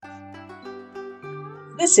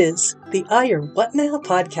This is the Ayur What Now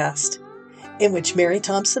podcast, in which Mary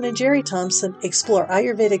Thompson and Jerry Thompson explore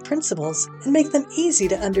Ayurvedic principles and make them easy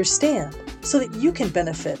to understand so that you can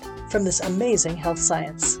benefit from this amazing health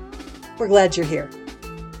science. We're glad you're here.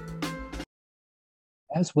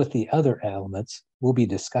 As with the other elements, we'll be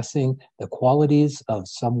discussing the qualities of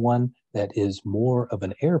someone that is more of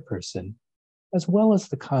an air person, as well as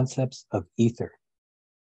the concepts of ether.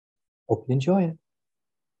 Hope you enjoy it.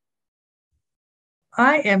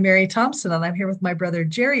 I am Mary Thompson, and I'm here with my brother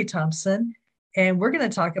Jerry Thompson, and we're going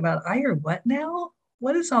to talk about Ayur What Now?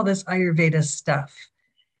 What is all this Ayurveda stuff?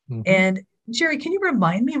 Mm-hmm. And Jerry, can you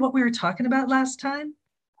remind me what we were talking about last time?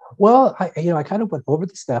 Well, I kind of went over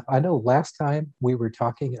the stuff. I know last time we were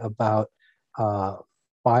talking about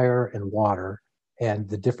fire and water and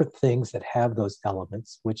the different things that have those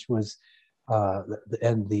elements, which was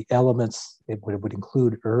and the elements, it would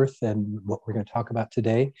include earth and what we're going to talk about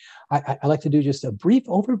today. I like to do just a brief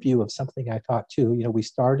overview of something I taught too. We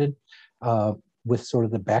started with sort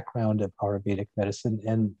of the background of Ayurvedic medicine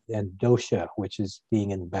and dosha, which is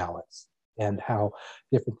being in balance, and how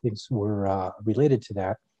different things were related to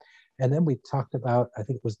that. And then we talked about, I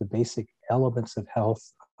think it was the basic elements of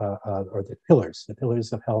health, or the pillars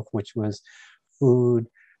of health, which was food,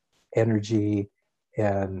 energy,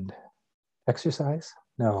 and exercise?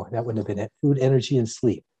 No, that wouldn't have been it. Food, energy, and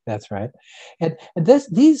sleep. That's right. And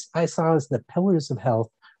these I saw as the pillars of health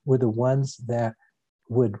were the ones that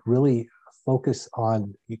would really focus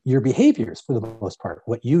on your behaviors for the most part,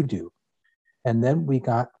 what you do. And then we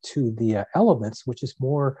got to the elements, which is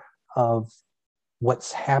more of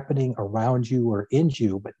what's happening around you or in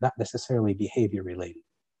you, but not necessarily behavior related.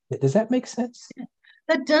 Does that make sense? Yeah,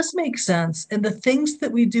 that does make sense. And the things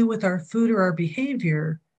that we do with our food or our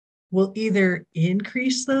behavior will either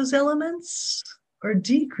increase those elements or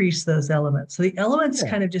decrease those elements. So the elements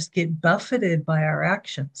kind of just get buffeted by our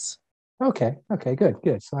actions. Okay,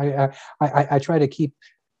 good. So I try to keep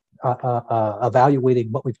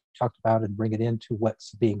evaluating what we've talked about and bring it into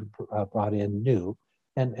what's being brought in new.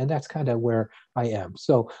 And that's kind of where I am.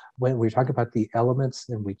 So when we talk about the elements,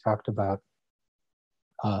 and we talked about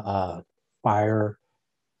fire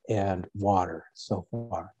and water so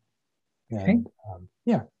far. And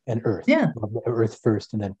and earth. Yeah. Earth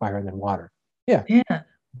first, and then fire, and then water. Yeah.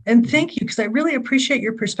 And thank you, because I really appreciate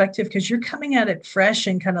your perspective, because you're coming at it fresh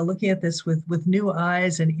and kind of looking at this with new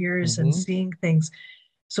eyes and ears and seeing things.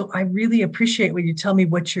 So I really appreciate when you tell me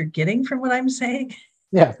what you're getting from what I'm saying.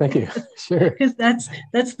 Yeah, thank you. Sure. Because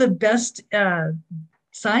that's the best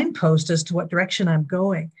signpost as to what direction I'm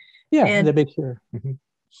going. Yeah, and to make sure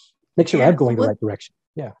I'm going the right direction.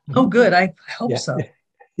 Yeah. Oh, good. I hope so.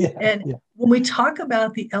 When we talk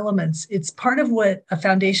about the elements, it's part of what a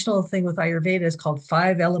foundational thing with Ayurveda is called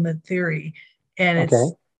 5-element theory. And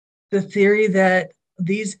it's the theory that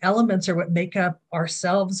these elements are what make up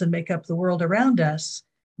ourselves and make up the world around us.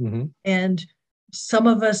 Mm-hmm. And some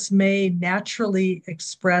of us may naturally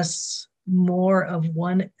express more of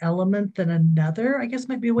one element than another, I guess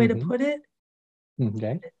might be a way to put it.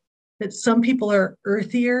 Okay. That some people are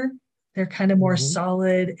earthier. They're kind of more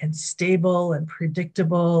solid and stable and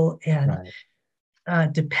predictable and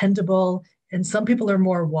dependable. And some people are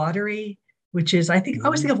more watery, which is, I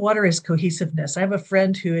always think of water as cohesiveness. I have a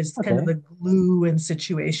friend who is kind of the glue in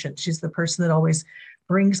situations. She's the person that always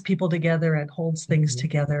brings people together and holds things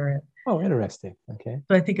together. Oh, interesting. Okay.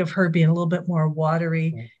 So I think of her being a little bit more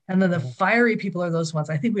watery. Okay. And then the fiery people are those ones.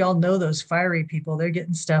 I think we all know those fiery people. They're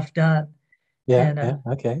getting stuff done.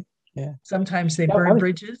 Okay. Yeah. Sometimes they burn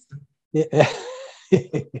bridges. Yeah.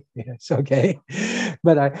 It's okay.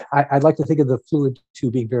 But I'd like to think of the fluid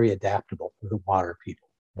too being very adaptable to the water people.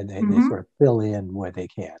 And they sort of fill in where they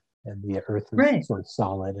can. And the earth is sort of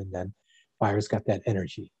solid, and then fire's got that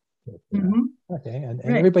energy. Okay. And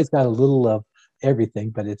everybody's got a little of everything,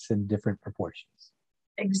 but it's in different proportions.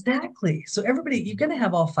 Exactly. So everybody, you're going to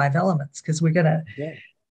have all 5 elements, because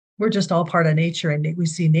we're just all part of nature, and we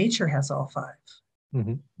see nature has all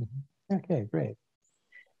 5. Okay, great.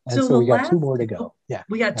 And so we got 2 more to go. Yeah.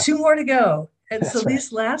 We got 2 more to go. And so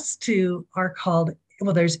these last 2 are called,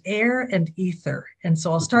 there's air and ether. And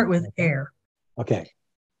so I'll start with air. Okay.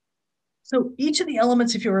 So each of the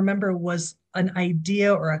elements, if you remember, was an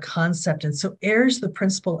idea or a concept. And so air is the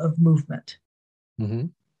principle of movement.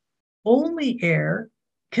 Only air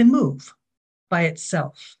can move by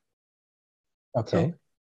itself. Okay.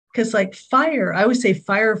 Because like fire, I always say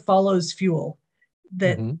fire follows fuel.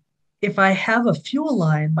 That if I have a fuel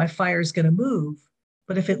line, my fire is going to move.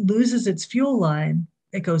 But if it loses its fuel line,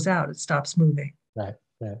 it goes out. It stops moving. Right.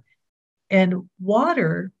 And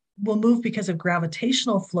water will move because of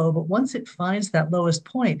gravitational flow, but once it finds that lowest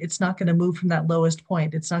point, it's not going to move from that lowest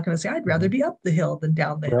point. It's not going to say, I'd rather be up the hill than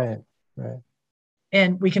down the hill. Right.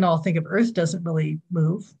 And we can all think of Earth doesn't really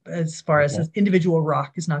move as far as an individual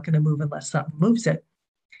rock is not going to move unless something moves it.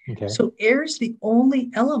 Okay. So air is the only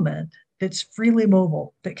element that's freely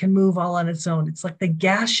mobile, that can move all on its own. It's like the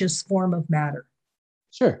gaseous form of matter.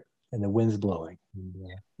 Sure. And the wind's blowing. And,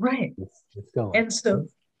 right. It's going. And so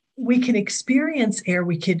we can experience air.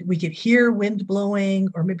 We could hear wind blowing,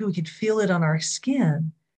 or maybe we could feel it on our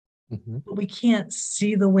skin, but we can't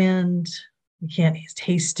see the wind. We can't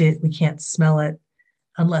taste it. We can't smell it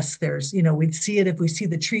unless there's, we'd see it if we see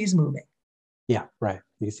the trees moving. Yeah, right.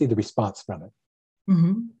 You see the response from it.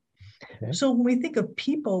 Mm-hmm. Okay. So when we think of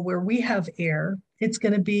people where we have air, it's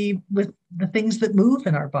going to be with the things that move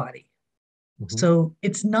in our body. Mm-hmm. So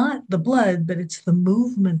it's not the blood, but it's the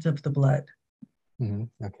movement of the blood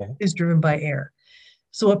is driven by air.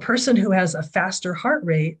 So a person who has a faster heart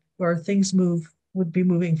rate, or things would be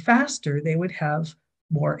moving faster, they would have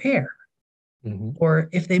more air. Mm-hmm. Or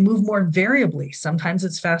if they move more variably, sometimes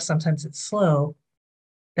it's fast, sometimes it's slow,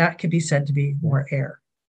 that could be said to be more air.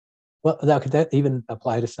 Well, now could that even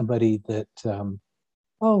apply to somebody that,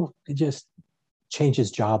 it just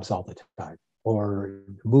changes jobs all the time, or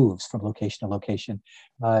moves from location to location,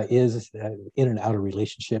 is in and out of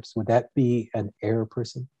relationships? Would that be an air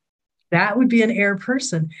person? That would be an air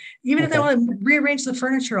person. Even if they want to rearrange the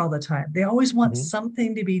furniture all the time, they always want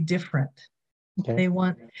something to be different. Okay. They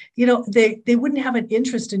want, they wouldn't have an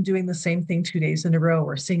interest in doing the same thing 2 days in a row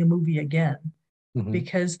or seeing a movie again.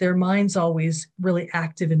 Because their mind's always really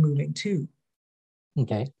active and moving too.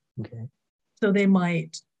 Okay. So they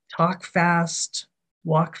might talk fast,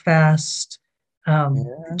 walk fast,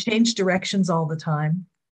 change directions all the time.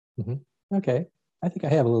 Okay. I think I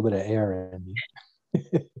have a little bit of air in me.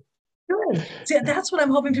 Good. See, that's what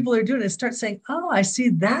I'm hoping people are doing, is start saying, oh, I see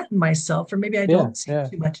that in myself, or maybe I don't see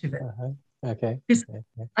too much of it. Okay.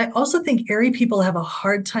 I also think airy people have a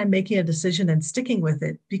hard time making a decision and sticking with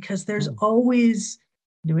it, because there's always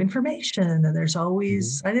new information, and there's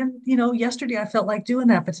always, I didn't, yesterday I felt like doing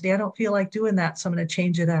that, but today I don't feel like doing that, so I'm going to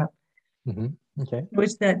change it up. Okay. So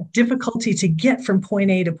it's that difficulty to get from point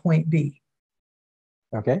A to point B.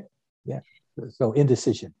 Okay. Yeah. So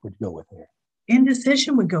indecision would go with there.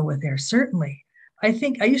 Indecision would go with there, certainly. I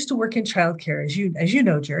think I used to work in childcare, as you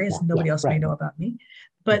know, Jerry, as nobody else may know about me,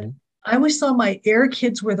 but I always saw my air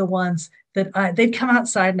kids were the ones that they'd come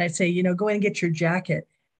outside and I'd say, go in and get your jacket.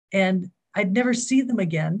 And I'd never see them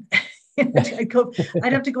again. I'd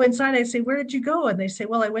have to go inside. I'd say, where did you go? And they say,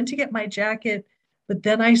 well, I went to get my jacket, but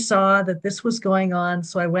then I saw that this was going on.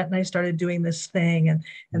 So I went and I started doing this thing. And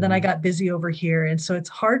then I got busy over here. And so it's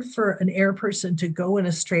hard for an air person to go in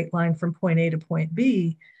a straight line from point A to point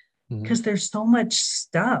B, because there's so much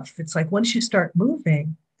stuff. It's like once you start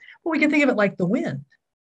moving, well, we can think of it like the wind.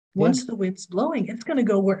 Once the wind's blowing, it's going to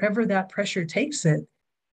go wherever that pressure takes it.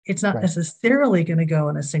 It's not necessarily going to go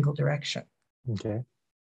in a single direction. Okay.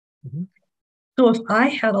 So if I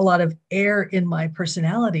had a lot of air in my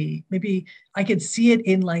personality, maybe I could see it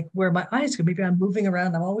in like where my eyes go. Maybe I'm moving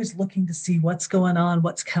around. I'm always looking to see what's going on,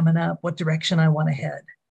 what's coming up, what direction I want to head.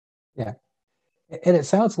 Yeah. And it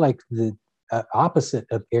sounds like the opposite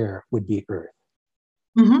of air would be earth.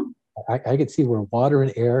 I could see where water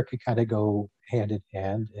and air could kind of go hand in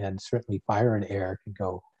hand, and certainly fire and air can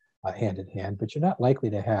go hand in hand, but you're not likely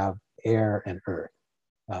to have air and earth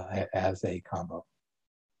as a combo.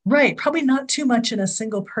 Right. Probably not too much in a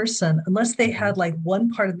single person, unless they had like one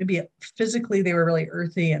part of, maybe physically they were really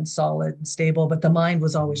earthy and solid and stable, but the mind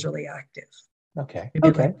was always really active. Okay.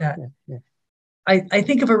 Maybe like that. Yeah. I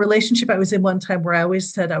think of a relationship I was in one time where I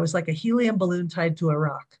always said I was like a helium balloon tied to a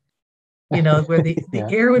rock. Where the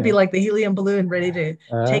air would be like the helium balloon ready to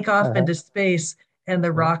take off into space, and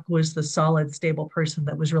the rock was the solid, stable person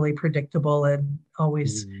that was really predictable and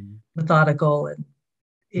always methodical, and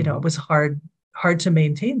it was hard to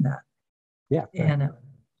maintain that. Yeah.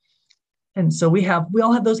 And so we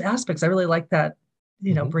all have those aspects. I really like that,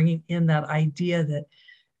 bringing in that idea that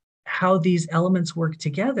how these elements work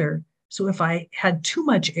together. So if I had too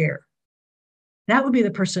much air, that would be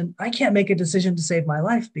the person, I can't make a decision to save my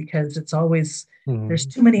life because it's always, there's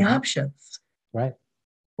too many options. Right.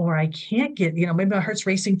 Or I can't get, maybe my heart's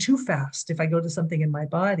racing too fast if I go to something in my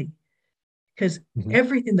body. Because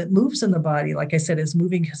everything that moves in the body, like I said, is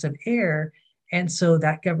moving because of air. And so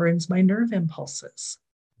that governs my nerve impulses.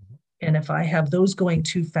 And if I have those going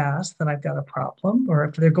too fast, then I've got a problem. Or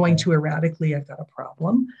if they're going too erratically, I've got a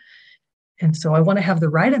problem. And so I want to have the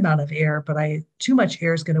right amount of air, but too much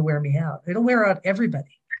air is going to wear me out. It'll wear out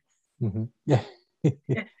everybody. Yeah.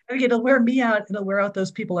 And it'll wear me out and it'll wear out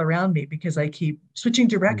those people around me because I keep switching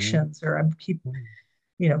Mm-hmm. directions or I'm keep,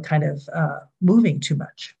 kind of moving too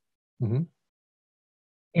much. Mm-hmm.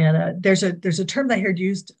 And there's a term that I heard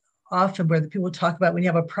used often where the people talk about when you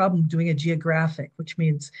have a problem doing a geographic, which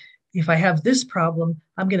means if I have this problem,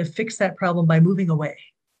 I'm going to fix that problem by moving away.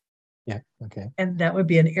 Yeah. Okay. And that would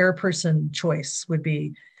be an air person choice would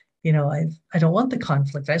be, I don't want the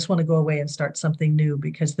conflict. I just want to go away and start something new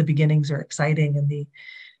because the beginnings are exciting and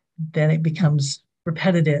then it becomes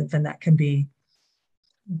repetitive and that can be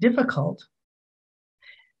difficult.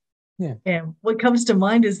 Yeah. And what comes to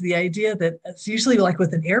mind is the idea that it's usually like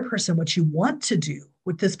with an air person, what you want to do,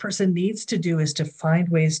 what this person needs to do is to find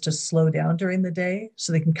ways to slow down during the day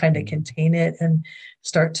so they can kind of contain it and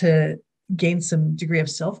start to gain some degree of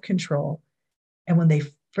self-control. And when they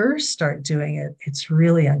first start doing it, it's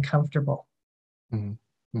really uncomfortable.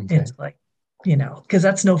 Mm-hmm. Okay. It's like, because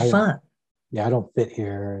that's no fun. I don't fit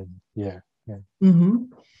here. And yeah. Yeah. Mm-hmm.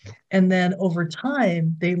 And then over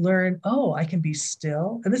time, they learn, oh, I can be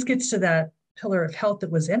still. And this gets to that pillar of health that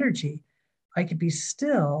was energy. I could be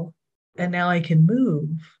still, and now I can move.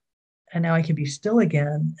 And now I can be still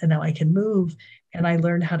again. And now I can move. And I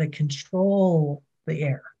learn how to control the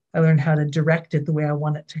air. I learn how to direct it the way I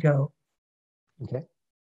want it to go. Okay.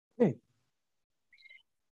 Hey.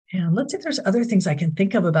 And let's see if there's other things I can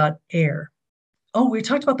think of about air. Oh, we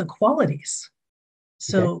talked about the qualities.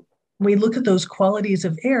 Okay. So when we look at those qualities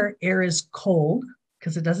of air, air is cold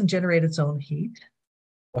because it doesn't generate its own heat.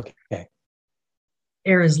 Okay.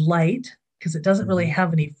 Air is light because it doesn't really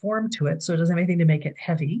have any form to it, so it doesn't have anything to make it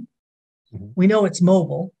heavy. Mm-hmm. We know it's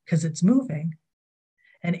mobile because it's moving.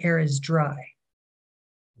 And air is dry.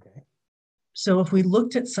 Okay. So if we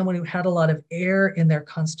looked at someone who had a lot of air in their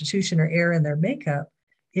constitution or air in their makeup,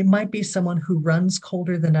 it might be someone who runs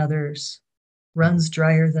colder than others, runs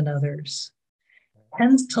drier than others,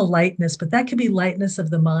 tends to lightness, but that could be lightness of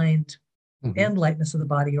the mind and lightness of the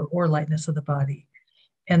body or lightness of the body.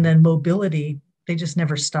 And then mobility, they just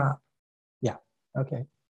never stop. Yeah. Okay.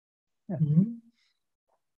 Yeah. Mm-hmm.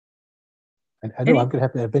 I know I'm going to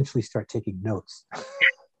have to eventually start taking notes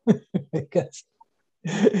because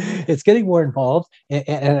it's getting more involved.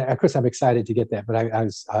 And of course, I'm excited to get that. But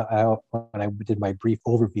when I did my brief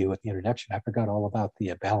overview at the introduction, I forgot all about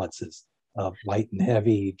the balances of light and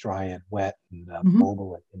heavy, dry and wet, and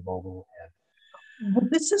mobile and immobile. Well,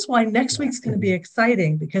 this is why next week's going to be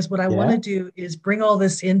exciting because what I want to do is bring all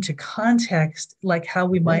this into context, like how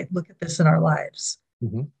we might look at this in our lives.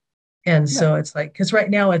 Mm-hmm. And so it's like, because right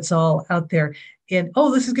now it's all out there in,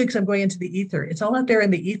 oh, this is good because I'm going into the ether. It's all out there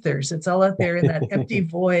in the ethers. It's all out there in that empty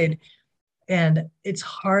void. And it's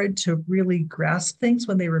hard to really grasp things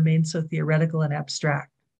when they remain so theoretical and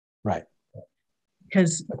abstract. Right.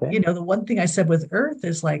 Because, the one thing I said with Earth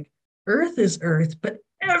is like, Earth is Earth, but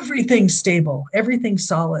everything's stable, everything's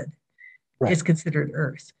solid is considered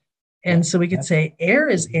Earth. And so we could say air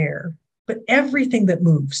is air, but everything that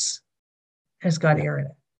moves has got air in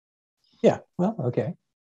it. Yeah. Well, okay.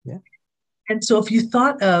 Yeah. And so if you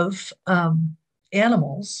thought of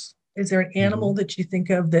animals, is there an animal that you think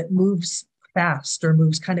of that moves fast or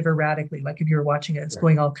moves kind of erratically? Like if you were watching it, it's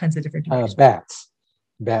going all kinds of different directions. Bats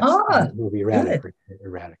move erratically.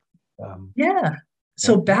 Yeah.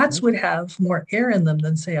 So bats would have more air in them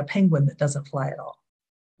than say a penguin that doesn't fly at all.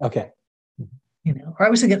 Okay. Or I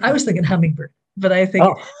was thinking hummingbird, but I think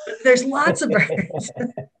there's lots of birds.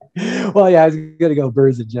 Well, yeah, I was going to go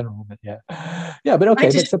birds in general, but but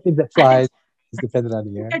okay, but something that flies is dependent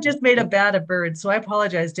on the air. I just made a bat of birds, so I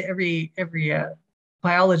apologize to every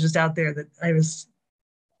biologist out there that I was.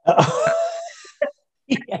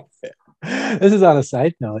 Yes. This is on a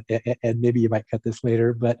side note, and maybe you might cut this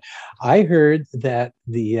later, but I heard that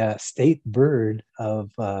the state bird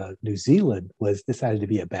of New Zealand was decided to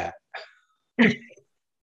be a bat.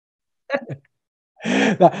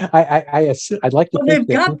 I'd like to think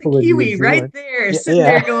they've got the kiwi right there, sitting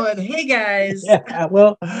there going, "Hey guys." Yeah,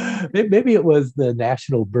 well, maybe it was the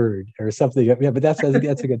national bird or something. Yeah, but that's a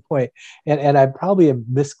good point. And I probably am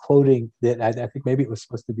misquoting that. I think maybe it was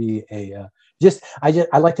supposed to be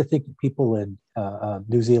I like to think people in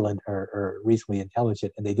New Zealand are reasonably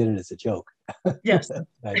intelligent, and they did it as a joke. Yes.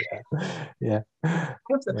 Yeah.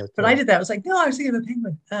 But I did that. I was like, no, I was thinking of a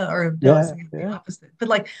penguin, or no, I was thinking the opposite. But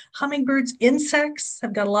like hummingbirds, insects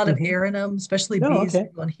have got a lot of air in them, especially bees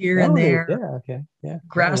going here and there.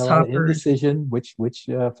 Grasshoppers. Indecision. Which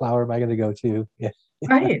flower am I going to go to? Yeah.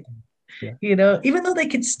 Right. Even though they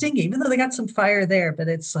could sting you, even though they got some fire there, but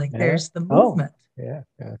it's like there's the movement. Yeah.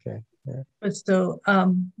 Okay. Yeah. But so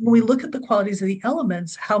when we look at the qualities of the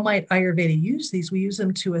elements, how might Ayurveda use these? We use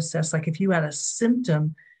them to assess, like if you had a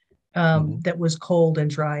symptom, that was cold and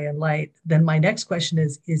dry and light, then my next question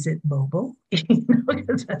is it mobile?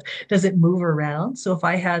 Does it move around? So if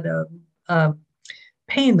I had a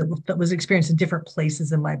pain that was experienced in different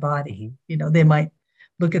places in my body, they might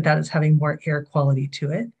look at that as having more air quality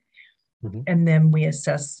to it. And then we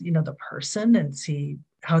assess, the person and see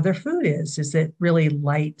how their food is. Is it really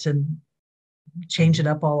light and change it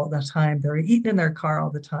up all the time? They're eating in their car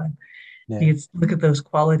all the time. You look at those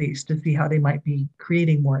qualities to see how they might be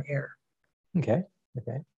creating more air. Okay.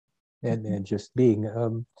 And just being,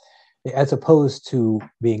 as opposed to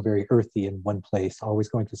being very earthy in one place, always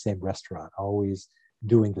going to the same restaurant, always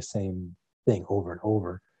doing the same thing over and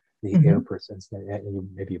over, the air persons, and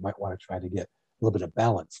maybe you might want to try to get a little bit of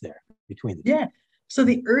balance there between the two. So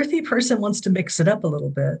the earthy person wants to mix it up a little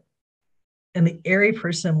bit, and the airy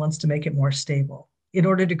person wants to make it more stable in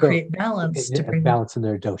order to create balance. To bring balance in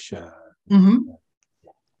their dosha.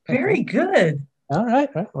 Very good. All right.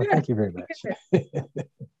 Well, thank you very much.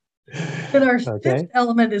 But our fifth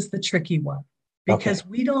element is the tricky one, because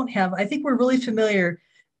we don't have, I think we're really familiar,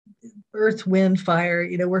 earth, wind, fire,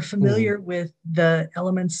 we're familiar with the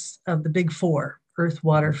elements of the big four, earth,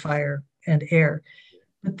 water, fire, and air.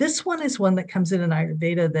 But this one is one that comes in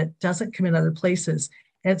Ayurveda that doesn't come in other places.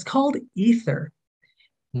 And it's called ether.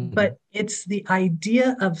 But it's the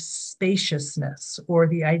idea of spaciousness, or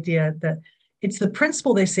the idea that it's the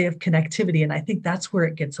principle, they say, of connectivity. And I think that's where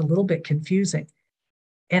it gets a little bit confusing.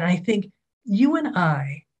 And I think you and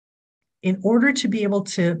I, in order to be able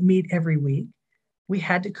to meet every week, we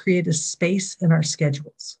had to create a space in our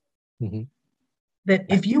schedules. That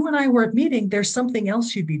if you and I weren't meeting, there's something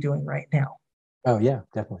else you'd be doing right now. Oh, yeah,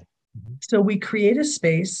 definitely. So we create a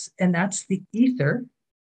space, and that's the ether,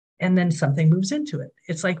 and then something moves into it.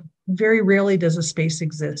 It's like very rarely does a space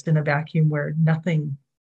exist in a vacuum where nothing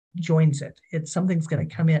joins it. Something's going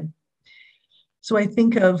to come in. So I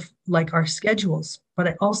think of like our schedules, but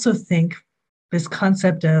I also think this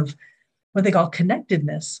concept of what they call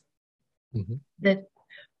connectedness. That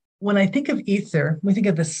when I think of ether, we think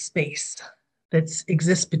of the space that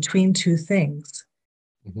exists between two things,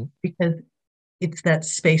 because it's that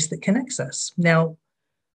space that connects us. Now,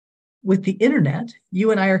 with the internet, you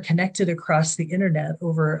and I are connected across the internet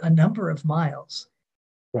over a number of miles.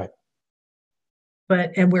 Right.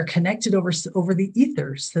 And we're connected over the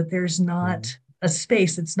ethers, that there's not a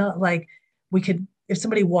space. It's not like if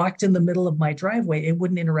somebody walked in the middle of my driveway, it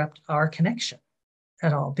wouldn't interrupt our connection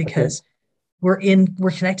at all, because we're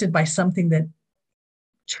connected by something that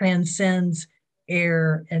transcends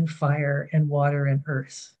air and fire and water and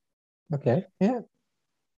earth. Okay. Yeah.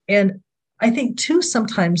 And I think too,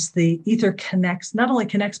 sometimes the ether not only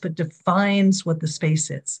connects, but defines what the space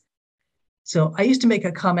is. So I used to make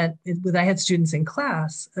a comment when I had students in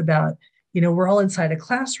class about, we're all inside a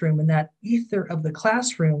classroom, and that ether of the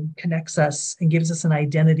classroom connects us and gives us an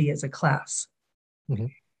identity as a class. And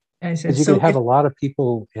I said, you could have a lot of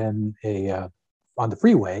people on the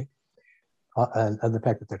freeway, and the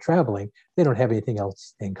fact that they're traveling, they don't have anything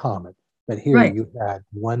else in common. But here you had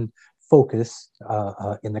one focus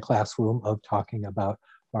in the classroom of talking about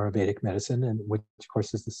Ayurvedic medicine, and which of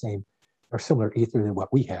course is the same or similar ether than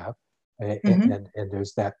what we have. And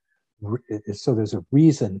there's that, so there's a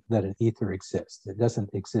reason that an ether exists. It doesn't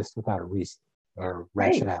exist without a reason or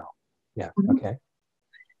rationale. Yeah. Okay.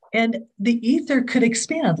 And the ether could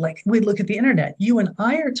expand. Like we look at the internet, you and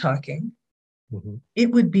I are talking.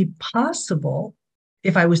 It would be possible,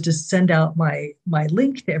 if I was to send out my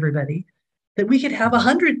link to everybody, that we could have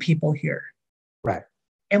 100 people here. Right.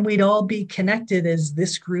 And we'd all be connected as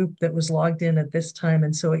this group that was logged in at this time.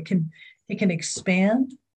 And so it can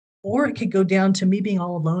expand, or it could go down to me being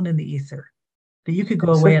all alone in the ether, that you could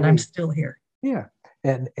go away and I'm still here. Yeah.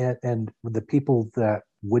 And the people that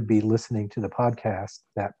would be listening to the podcast,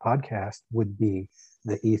 that podcast would be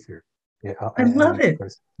the ether. Yeah, I love it.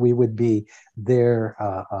 We would be there,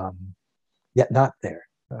 yet not there.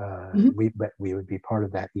 But we would be part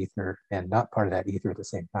of that ether and not part of that ether at the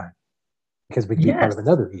same time, because we could be part of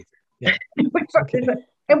another ether. Yeah.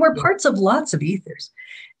 And we're parts of lots of ethers.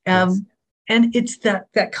 And it's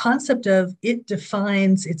that concept of it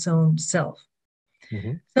defines its own self.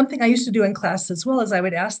 Something I used to do in class as well is I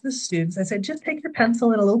would ask the students, I said, just take your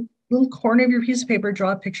pencil and a little corner of your piece of paper,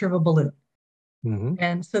 draw a picture of a balloon.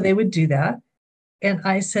 And so they would do that. And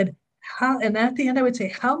I said, and at the end I would say,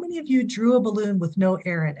 how many of you drew a balloon with no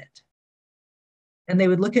air in it? And they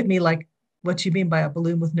would look at me like, what you mean by a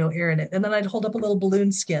balloon with no air in it? And then I'd hold up a little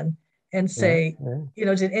balloon skin and say,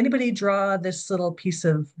 did anybody draw this little piece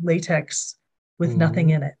of latex with nothing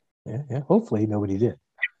in it? Yeah. Hopefully nobody did.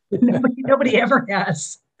 Nobody ever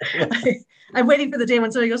has. I'm waiting for the day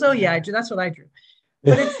when somebody goes, oh yeah, that's what I drew.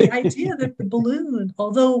 But it's the idea that the balloon,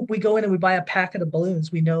 although we go in and we buy a packet of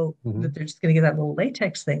balloons, we know that they're just going to get that little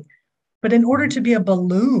latex thing. But in order to be a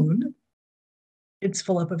balloon, it's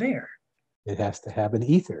full up of air. It has to have an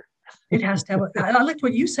ether. It has to have, I liked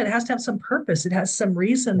what you said, it has to have some purpose. It has some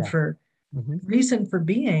reason for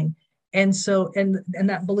being. And so, and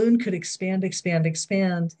that balloon could expand.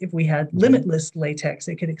 If we had limitless latex,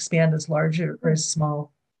 it could expand as large or as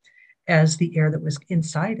small as the air that was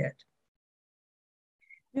inside it.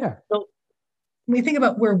 Yeah. So when we think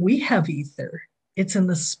about where we have ether, it's in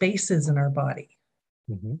the spaces in our body.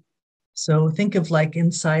 So think of like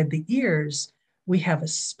inside the ears, we have a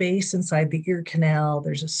space inside the ear canal.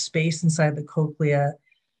 There's a space inside the cochlea.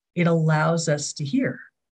 It allows us to hear.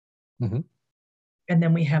 And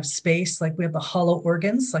then we have space, like we have the hollow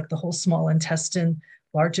organs, like the whole small intestine,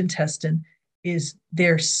 large intestine, is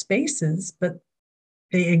their spaces, but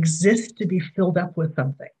they exist to be filled up with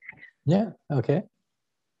something. Yeah, okay.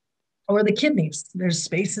 Or the kidneys, there's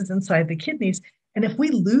spaces inside the kidneys. And if we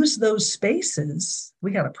lose those spaces,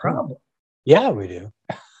 we got a problem. Yeah, we do.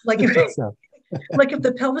 Like if, like if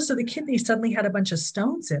the pelvis of the kidney suddenly had a bunch of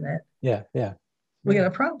stones in it, we got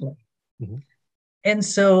a problem. And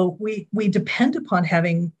so we depend upon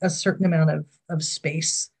having a certain amount of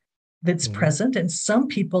space that's present. And some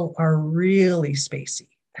people are really spacey.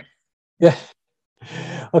 Yeah.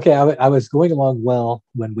 Okay, I was going along well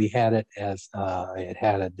when we had it as it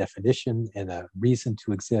had a definition and a reason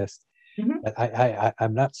to exist. But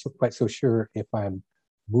I'm not quite so sure if I'm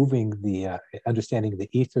moving the understanding the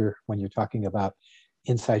ether when you're talking about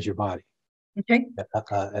inside your body. Okay.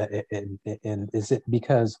 And is it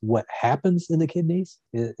because what happens in the kidneys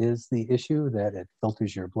is the issue, that it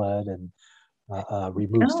filters your blood and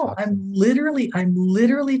removes toxins? I'm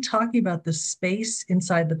literally talking about the space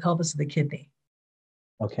inside the pelvis of the kidney.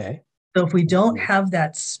 Okay. So if we don't have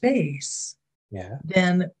that space,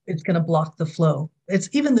 then it's going to block the flow. It's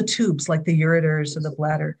even the tubes like the ureters or the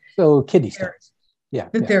bladder. So kidney stones.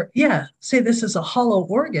 Say this is a hollow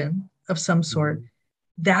organ of some sort.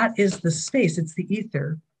 That is the space. It's the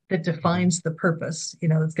ether that defines the purpose. You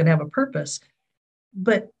know, it's going to have a purpose,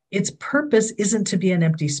 but its purpose isn't to be an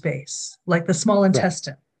empty space, like the small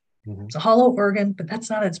intestine. It's a hollow organ, but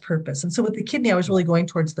that's not its purpose. And so with the kidney, I was really going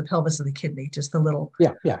towards the pelvis of the kidney, just the little.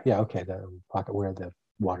 Okay, the pocket where the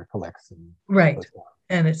water collects and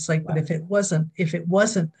and it's like, but if it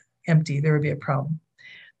wasn't empty, there would be a problem.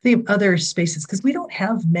 The other spaces, because we don't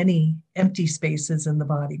have many empty spaces in the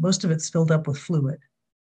body. Most of it's filled up with fluid.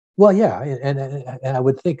 Well, yeah, and I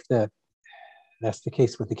would think that that's the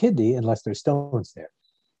case with the kidney, unless there's stones there.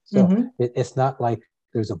 So it's not like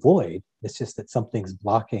there's a void. It's just that something's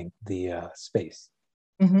blocking the space.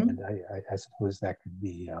 And I suppose that could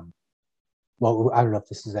be, well, I don't know if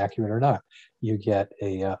this is accurate or not. You get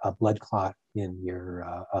a blood clot in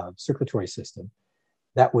your circulatory system.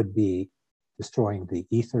 That would be destroying the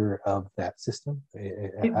ether of that system.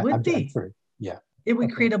 It would be. Yeah. It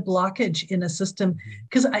would create a blockage in a system,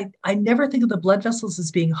 because I never think of the blood vessels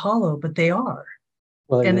as being hollow, but they are.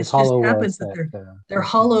 Well, and it just happens that they're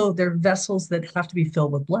hollow. They're vessels that have to be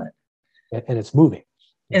filled with blood. And it's moving.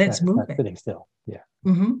 It's moving. Not sitting still. Yeah.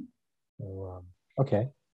 So, okay.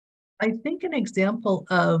 I think an example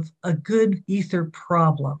of a good ether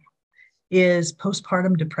problem is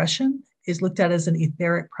postpartum depression is looked at as an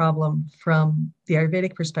etheric problem from the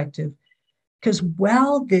Ayurvedic perspective. Because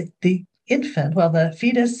while the infant, while the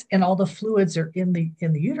fetus and all the fluids are in the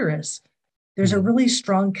uterus, there's a really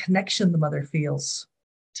strong connection the mother feels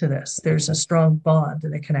to this. There's a strong bond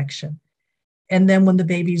and a connection. And then when the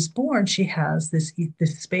baby's born, she has this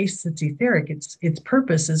space that's etheric. Its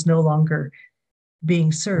purpose is no longer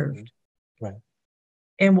being served. Right.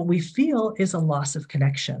 And what we feel is a loss of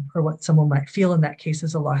connection, or what someone might feel in that case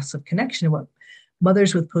is a loss of connection. And what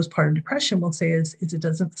mothers with postpartum depression will say is it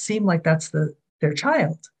doesn't seem like that's their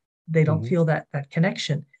child. They don't feel that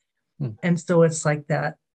connection. And so it's like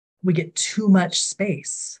that we get too much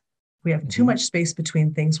space. We have too much space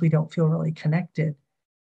between things. We don't feel really connected.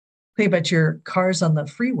 Think about your cars on the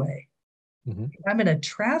freeway. If I'm in a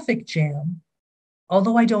traffic jam,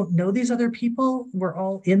 although I don't know these other people, we're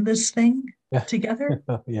all in this thing together.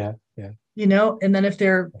 Yeah. You know, and then if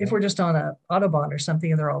we're just on a Autobahn or something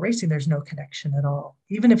and they're all racing, there's no connection at all,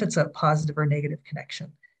 even if it's a positive or negative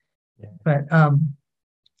connection. But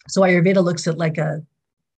so Ayurveda looks at like a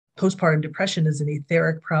postpartum depression as an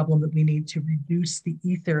etheric problem that we need to reduce the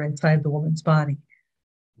ether inside the woman's body.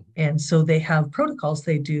 And so they have protocols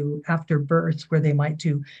they do after birth where they might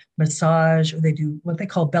do massage, or they do what they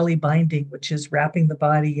call belly binding, which is wrapping the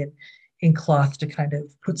body in cloth to kind of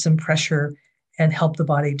put some pressure and help the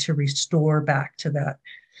body to restore back to that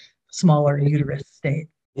smaller uterus state.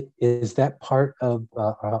 Is that part of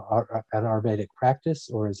an Ayurvedic practice,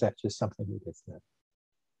 or is that just something that gets done?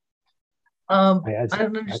 I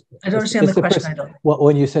don't understand the question. I don't. Well,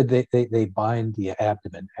 when you said they bind the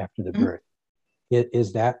abdomen after the Mm-hmm. birth,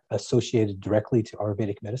 is that associated directly to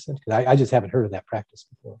Ayurvedic medicine? Because I just haven't heard of that practice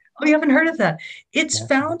before. Oh, you haven't heard of that? It's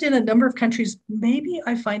found in a number of countries. Maybe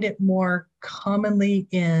I find it more commonly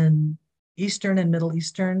in Eastern and Middle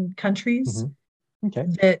Eastern countries. Mm-hmm. Okay.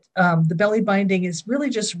 That the belly binding is really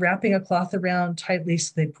just wrapping a cloth around tightly.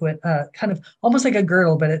 So they put kind of almost like a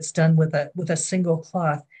girdle, but it's done with a single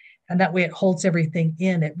cloth, and that way it holds everything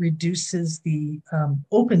in. It reduces the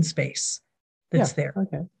open space that's there.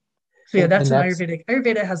 Okay. So yeah, that's an Ayurvedic.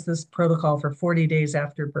 Ayurveda has this protocol for 40 days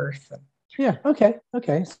after birth. Yeah. Okay.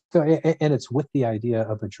 So, and it's with the idea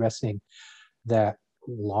of addressing that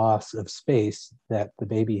loss of space that the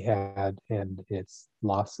baby had and its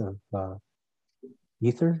loss of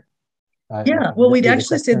ether. Yeah. Well, we'd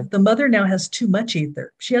actually say that the mother now has too much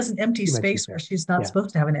ether. She has an empty space where she's not supposed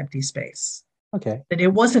to have an empty space. Okay. That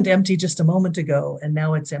it wasn't empty just a moment ago, and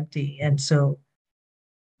now it's empty. And so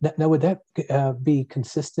now, would that be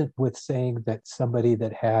consistent with saying that somebody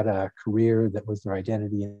that had a career that was their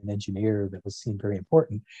identity, an engineer that was seen very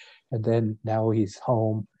important, and then now he's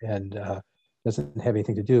home and doesn't have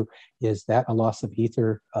anything to do, is that a loss of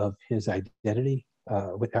ether of his identity?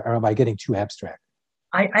 Or am I getting too abstract?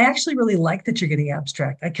 I actually really like that you're getting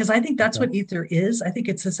abstract, because I think that's what ether is. I think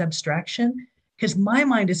it's this abstraction, because my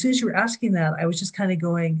mind, as soon as you were asking that, I was just kind of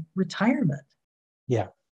going retirement. Yeah.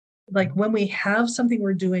 Like when we have something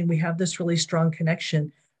we're doing, we have this really strong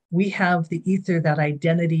connection. We have the ether, that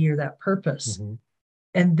identity or that purpose. Mm-hmm.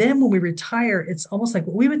 And then when we retire, it's almost like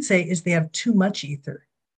what we would say is they have too much ether,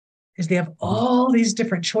 is they have all these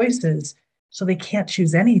different choices. So they can't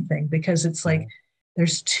choose anything because it's like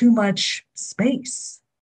there's too much space.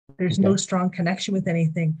 There's no strong connection with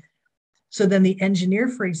anything. So then the engineer,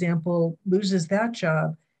 for example, loses that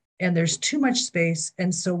job and there's too much space.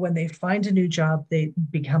 And so when they find a new job, they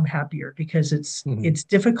become happier because it's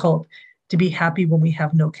difficult to be happy when we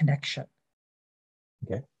have no connection.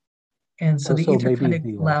 Okay. And so the ether kind of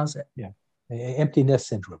allows it. Yeah. Emptiness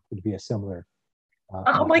syndrome would be a similar.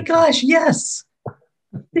 Oh my gosh, yes.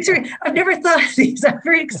 I've never thought of these. I'm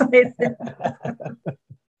very excited.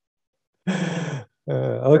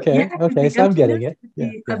 Okay. So I'm getting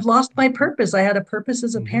it. I've lost my purpose. I had a purpose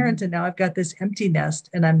as a parent, and now I've got this empty nest,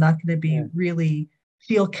 and I'm not going to be really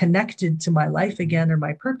feel connected to my life again or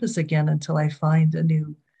my purpose again until I find a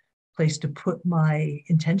new place to put my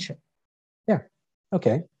intention. Yeah.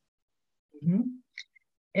 Okay. Mm-hmm.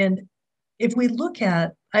 And if we look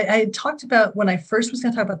at, I talked about when I first was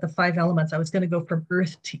going to talk about the 5 elements, I was going to go from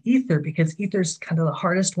earth to ether because ether is kind of the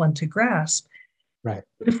hardest one to grasp. Right.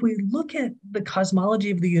 But if we look at the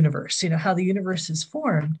cosmology of the universe, how the universe is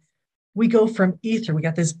formed, we go from ether. We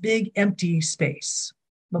got this big empty space,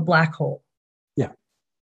 a black hole. Yeah.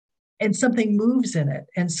 And something moves in it.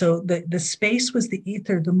 And so the space was the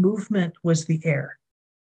ether, the movement was the air.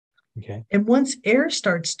 Okay. And once air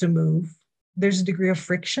starts to move, there's a degree of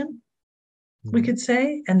friction, we could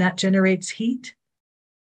say, and that generates heat.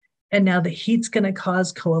 And now the heat's going to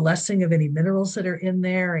cause coalescing of any minerals that are in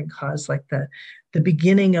there and cause like the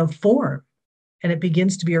beginning of form. And it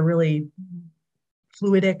begins to be a really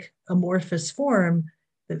fluidic, amorphous form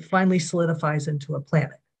that finally solidifies into a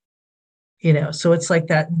planet. So it's like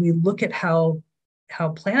that. We look at how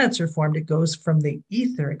planets are formed. It goes from the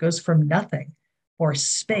ether. It goes from nothing or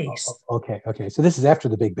space. Okay. So this is after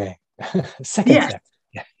the Big Bang. Second step.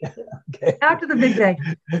 Yeah. Okay. After the Big Bang.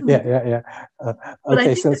 Yeah.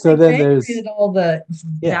 Okay, so then there's created all the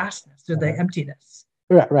vastness or the emptiness.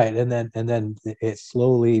 Right. And then it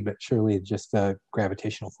slowly but surely, just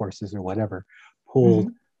gravitational forces or whatever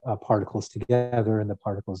pulled particles together, and the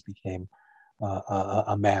particles became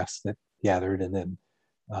a mass that gathered, and then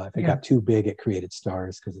if it got too big, it created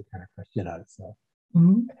stars because it kind of crushed in on itself.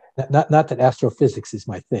 Not that astrophysics is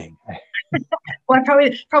my thing. Well,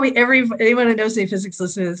 probably anyone who knows physics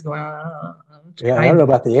listening to this going, I don't know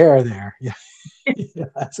about the air there. Yeah.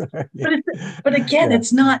 That's right. But again,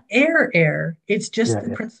 it's not air. It's just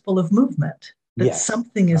the principle of movement, that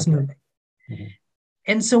something is moving. Mm-hmm.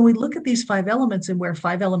 And so we look at these 5 elements, and where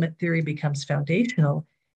 5-element theory becomes foundational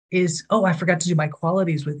is, I forgot to do my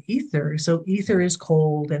qualities with ether. So ether is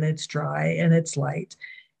cold and it's dry and it's light.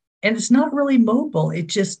 And it's not really mobile. It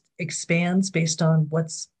just expands based on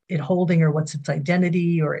what's it holding or what's its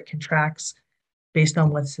identity, or it contracts based on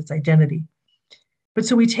what's its identity. But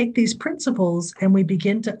so we take these principles and we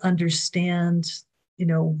begin to understand,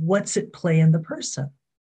 what's at play in the person.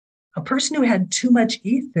 A person who had too much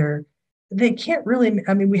ether, they can't really,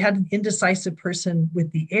 I mean, we had an indecisive person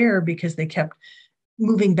with the air because they kept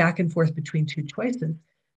moving back and forth between two choices.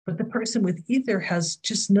 But the person with ether has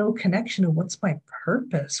just no connection of what's my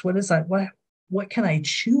purpose? What is that? What can I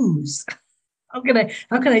choose? How can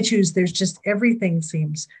I choose? There's just everything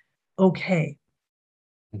seems okay.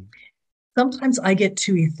 Sometimes I get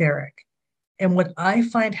too etheric. And what I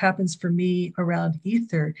find happens for me around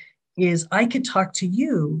ether is I could talk to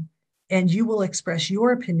you and you will express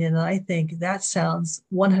your opinion. And I think that sounds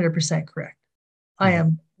 100% correct. I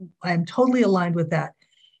am totally aligned with that.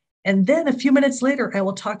 And then a few minutes later, I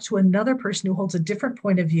will talk to another person who holds a different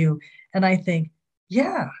point of view. And I think,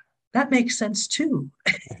 yeah, that makes sense too.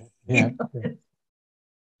 Yeah.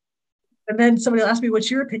 And then somebody will ask me,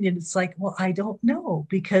 what's your opinion? It's like, well, I don't know,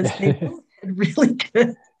 because they both had really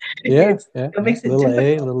good. It makes it little difficult.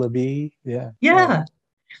 A, little B. Yeah. Yeah.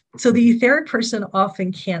 So the etheric person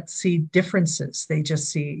often can't see differences. They just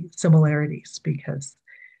see similarities because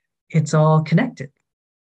it's all connected.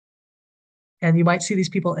 And you might see these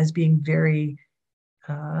people as being very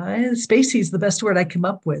spacey is the best word I come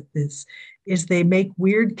up with, is they make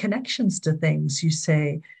weird connections to things.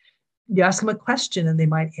 You ask them a question and they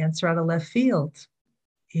might answer out of left field,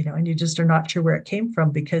 and you just are not sure where it came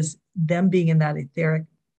from, because them being in that etheric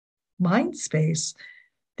mind space,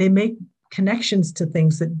 they make connections to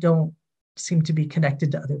things that don't seem to be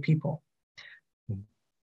connected to other people.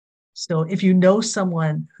 So if you know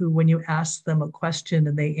someone who, when you ask them a question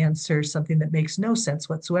and they answer something that makes no sense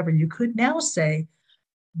whatsoever, you could now say,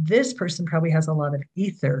 this person probably has a lot of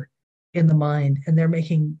ether in the mind, and they're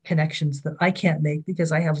making connections that I can't make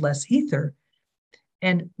because I have less ether.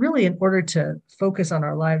 And really, in order to focus on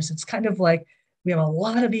our lives, it's kind of like we have a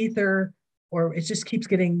lot of ether, or it just keeps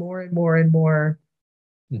getting more and more and more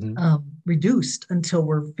reduced until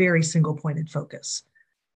we're very single pointed focus.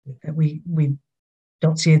 And we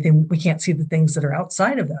don't see anything, we can't see the things that are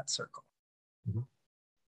outside of that circle.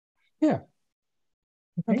 Yeah.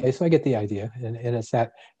 Okay, so I get the idea, and it's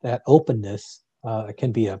that openness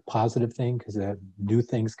can be a positive thing, because new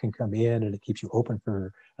things can come in and it keeps you open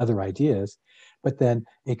for other ideas. But then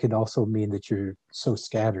it could also mean that you're so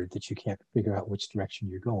scattered that you can't figure out which direction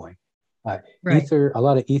you're going. Right. Ether, a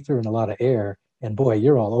lot of ether and a lot of air, and boy,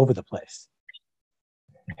 you're all over the place.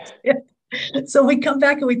 Yeah. So we come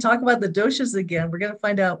back and we talk about the doshas again. We're going to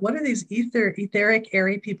find out, what are these etheric,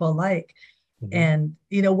 airy people like? And,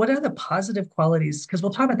 what are the positive qualities? Because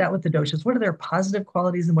we'll talk about that with the doshas. What are their positive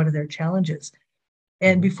qualities and what are their challenges?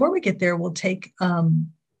 And before we get there, we'll take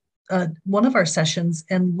one of our sessions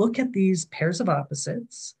and look at these pairs of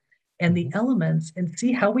opposites and the elements and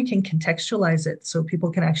see how we can contextualize it so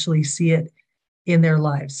people can actually see it in their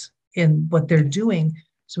lives, in what they're doing,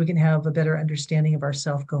 so we can have a better understanding of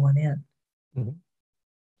ourselves going in.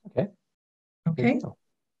 Okay.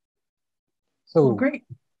 So well, great.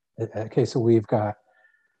 Okay, so we've got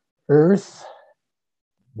earth,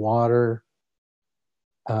 water,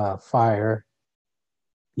 fire,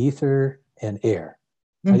 ether, and air.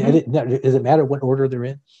 Does it matter what order they're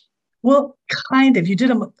in? Well, kind of. You did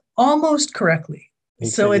them almost correctly.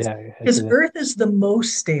 So it's because earth is the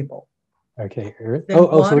most stable. Okay, earth.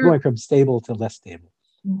 So we're going from stable to less stable.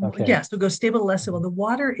 Okay. Yeah, so go stable to less stable. The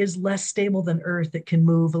water is less stable than earth. It can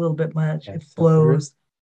move a little bit much. It flows. Earth,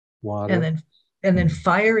 water. And then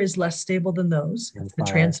fire is less stable than those. It's the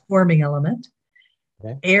transforming element.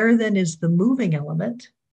 Air then is the moving element.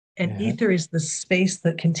 And ether is the space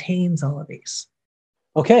that contains all of these.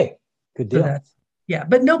 Okay, good deal. So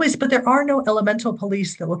but there are no elemental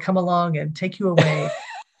police that will come along and take you away.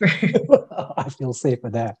 I feel safe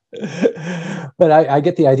with that. But I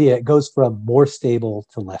get the idea. It goes from more stable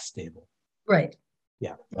to less stable. Right.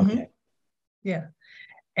 Yeah. Okay. Yeah.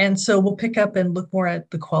 And so we'll pick up and look more at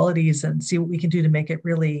the qualities and see what we can do to make it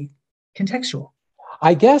really contextual.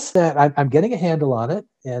 I guess that I'm getting a handle on it.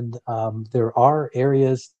 And there are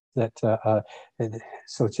areas that,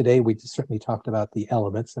 so today we certainly talked about the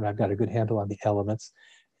elements, and I've got a good handle on the elements.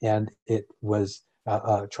 And it was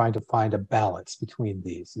trying to find a balance between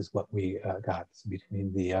these is what we got. So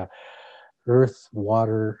between the earth,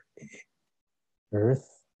 water,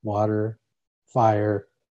 fire,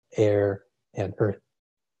 air, and earth.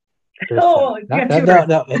 No. Internet,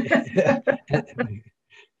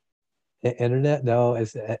 no.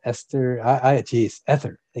 It's Esther.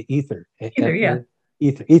 Ether.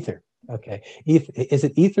 Ether. Okay. Is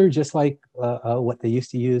it ether just like what they used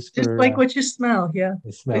to use for? Just like what you smell, yeah.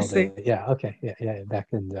 You smell it. Yeah. Okay. Yeah. Back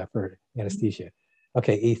in for anesthesia.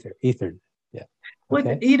 Okay. Ether. Yeah.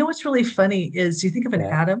 Okay. You know what's really funny is you think of an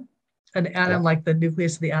atom like the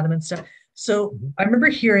nucleus of the atom and stuff. So I remember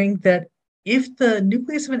hearing that if the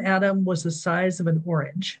nucleus of an atom was the size of an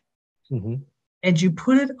orange, and you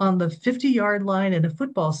put it on the 50-yard line in a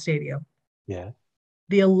football stadium, yeah,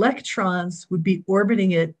 the electrons would be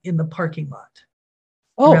orbiting it in the parking lot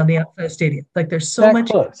around the outside stadium. Like there's so much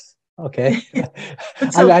close. Okay.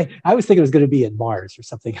 so, I was thinking it was going to be in Mars or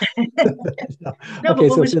something. no, Okay, but what so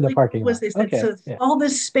it's was in the really cool parking was lot. they said, Okay. so Yeah. all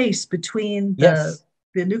this space between Yes.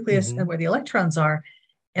 the nucleus and where the electrons are.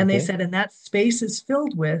 And they said, and that space is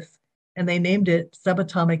filled with, and they named it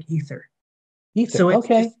subatomic ether. Ether. So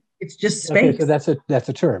Okay. It's just space. Okay, so that's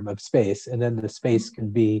a term of space, and then the space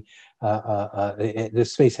can be the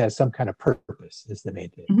space has some kind of purpose. Is the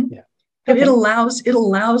main thing. Yeah. And it allows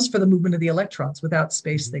for the movement of the electrons. Without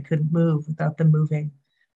space, they couldn't move. Without them moving,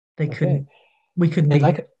 we couldn't be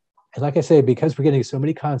here. And like I say, because we're getting so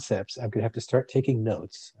many concepts, I'm going to have to start taking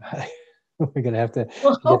notes. We're going to have to.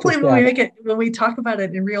 Well, hopefully, when we talk about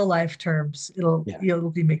it in real life terms, it'll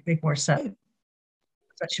make more sense.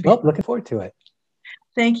 That should be fun. Looking forward to it.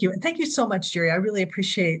 Thank you, and thank you so much, Jerry. I really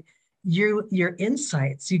appreciate your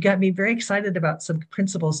insights. You got me very excited about some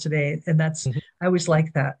principles today, and I always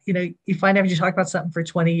like that. You find out you talk about something for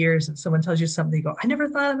 20 years, and someone tells you something, you go, "I never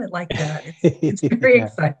thought of it like that." It's very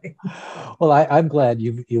exciting. Well, I'm glad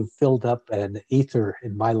you've filled up an ether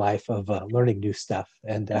in my life of learning new stuff,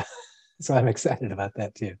 and so I'm excited about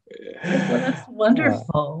that too. Well, that's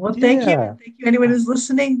wonderful. Well, thank you. And thank you, anyone who's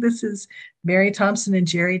listening. This is Mary Thompson and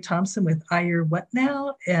Jerry Thompson with Your What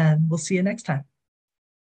Now, and we'll see you next time.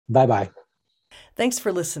 Bye-bye. Thanks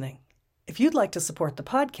for listening. If you'd like to support the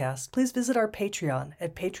podcast, please visit our Patreon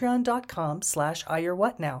at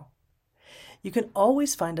patreon.com/IYourWhatNow. You can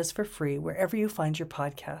always find us for free wherever you find your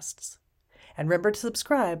podcasts. And remember to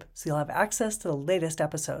subscribe so you'll have access to the latest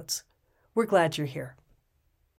episodes. We're glad you're here.